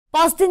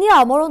পাঁচদিনীয়া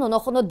আমৰণ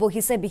অনশনত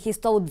বহিছে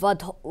বিশিষ্ট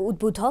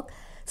উদ্বোধক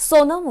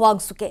সোনম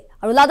ৱাংচুকে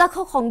আৰু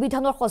লাডাখক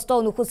সংবিধানৰ ৬ষ্ঠ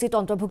অনুসূচিত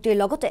অন্তৰ্ভুক্তিৰ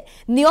লগতে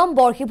নিয়ম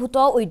বৰ্হিভূত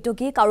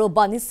ঔদ্যোগিক আৰু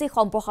বাণিজ্যিক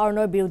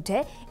সম্প্ৰসাৰণৰ বিৰুদ্ধে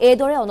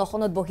এইদৰে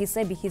অনশনত বহিছে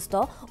বিশিষ্ট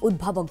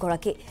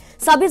উদ্ভাৱকগৰাকী।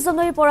 ২৬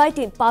 জানুৱাৰীৰ পৰাই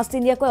 ৫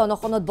 দিনীয়াকৈ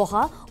অনশনত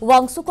বহা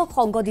ৱাংচুকক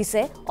সংগ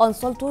দিছে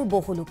অঞ্চলটোৰ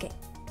বহু লোকে।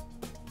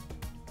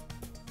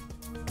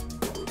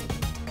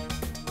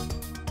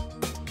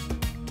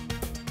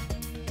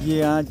 ये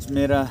आज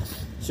मेरा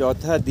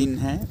चौथा दिन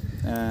है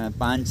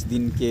 5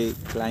 दिन के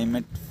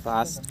क्लाइमेट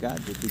फास्ट का,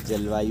 जो कि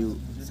जलवायु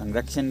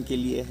संरक्षण के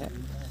लिए है।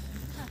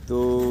 तो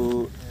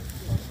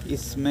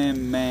इसमें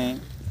मैं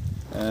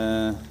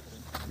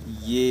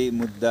ये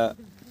मुद्दा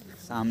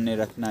सामने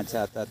रखना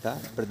चाहता था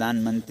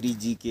प्रधानमंत्री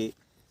जी के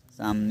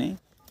सामने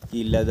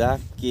कि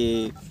लद्दाख के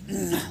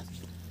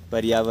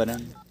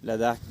पर्यावरण,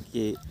 लद्दाख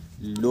के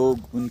लोग,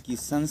 उनकी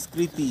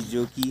संस्कृति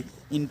जो कि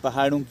इन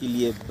पहाड़ों के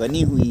लिए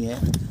बनी हुई है,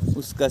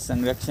 उसका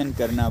संरक्षण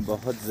करना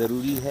बहुत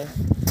ज़रूरी है।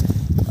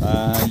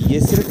 ये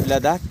सिर्फ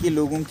लद्दाख के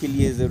लोगों के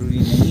लिए ज़रूरी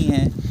नहीं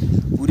है,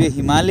 पूरे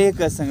हिमालय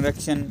का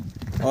संरक्षण।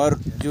 और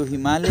जो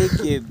हिमालय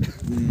के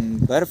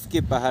बर्फ़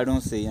के पहाड़ों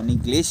से यानी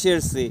ग्लेशियर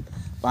से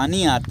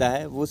पानी आता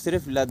है, वो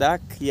सिर्फ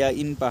लद्दाख या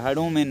इन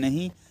पहाड़ों में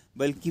नहीं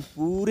बल्कि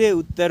पूरे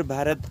उत्तर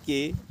भारत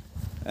के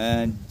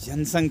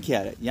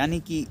जनसंख्या यानी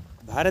कि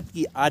भारत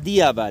की आधी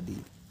आबादी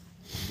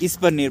इस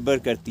पर निर्भर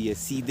करती है,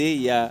 सीधे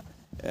या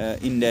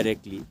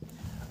इनडायरेक्टली।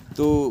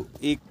 तो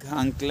एक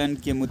आंकलन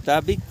के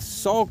मुताबिक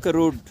 100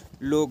 करोड़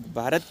लोग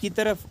भारत की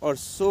तरफ और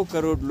 100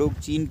 करोड़ लोग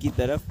चीन की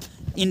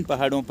तरफ इन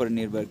पहाड़ों पर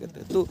निर्भर करते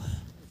हैं। तो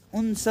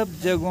उन सब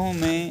जगहों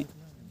में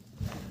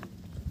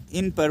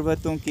इन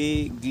पर्वतों के,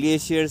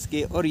 ग्लेशियर्स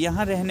के और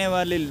यहाँ रहने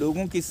वाले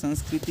लोगों की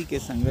संस्कृति के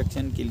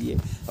संरक्षण के लिए,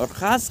 और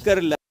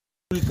ख़ासकर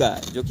लद्दाख का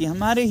जो कि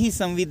हमारे ही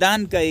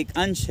संविधान का एक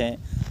अंश है,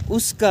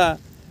 उसका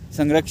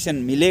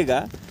संरक्षण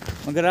मिलेगा।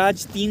 मगर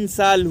आज 3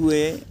 साल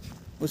हुए,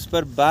 उस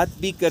पर बात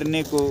भी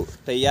करने को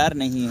तैयार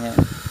नहीं है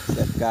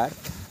सरकार।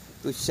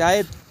 तो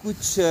शायद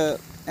कुछ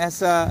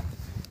ऐसा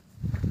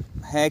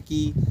है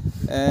कि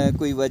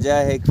कोई वजह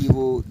है कि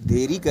वो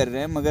देरी कर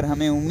रहे हैं, मगर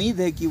हमें उम्मीद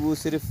है कि वो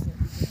सिर्फ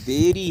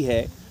देरी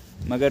है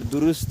मगर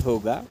दुरुस्त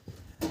होगा।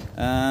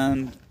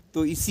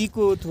 तो इसी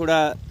को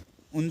थोड़ा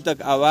उन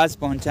तक आवाज़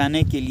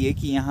पहुंचाने के लिए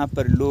कि यहाँ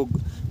पर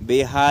लोग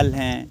बेहाल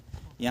हैं,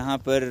 यहाँ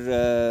पर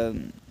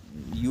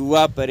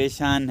युवा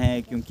परेशान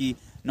है क्योंकि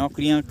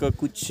नौकरियां का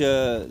कुछ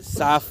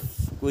साफ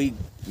कोई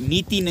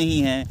नीति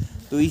नहीं है।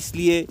 तो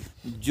इसलिए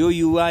जो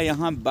युवा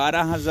यहाँ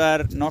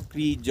 12,000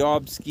 नौकरी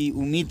जॉब्स की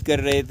उम्मीद कर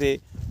रहे थे,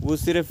 वो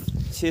सिर्फ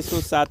 600,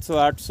 700,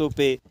 800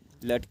 पे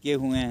लटके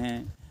हुए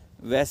हैं।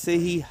 वैसे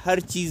ही हर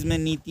चीज़ में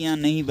नीतियाँ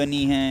नहीं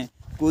बनी हैं,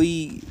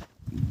 कोई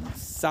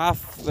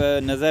साफ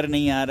नज़र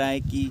नहीं आ रहा है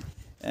कि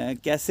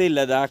कैसे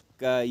लद्दाख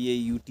का ये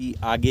यूटी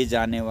आगे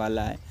जाने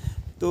वाला है।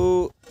 तो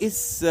इस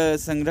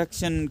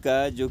संरक्षण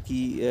का जो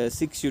कि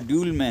 6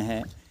 शेड्यूल में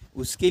है,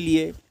 उसके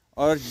लिए,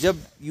 और जब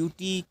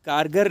यूटी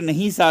कारगर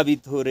नहीं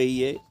साबित हो रही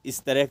है इस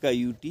तरह का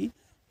यूटी,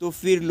 तो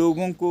फिर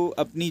लोगों को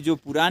अपनी जो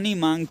पुरानी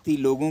मांग थी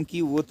लोगों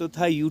की, वो तो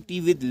था यूटी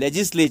विद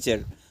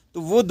लेजिस्लेचर,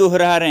 तो वो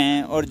दोहरा रहे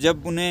हैं। और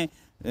जब उन्हें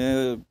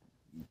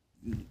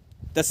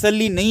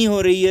तसल्ली नहीं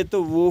हो रही है,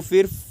 तो वो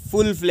फिर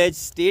फुल फ्लेज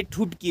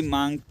स्टेटहुड की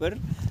मांग पर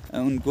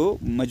उनको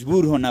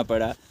मजबूर होना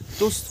पड़ा।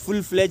 तो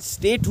फुल फ्लेज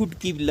स्टेटहुड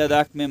की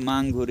लद्दाख में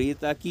मांग हो रही है,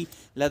 ताकि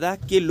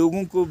लद्दाख के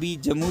लोगों को भी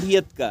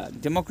जमहूरियत का,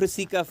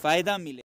 डेमोक्रेसी का फ़ायदा मिले।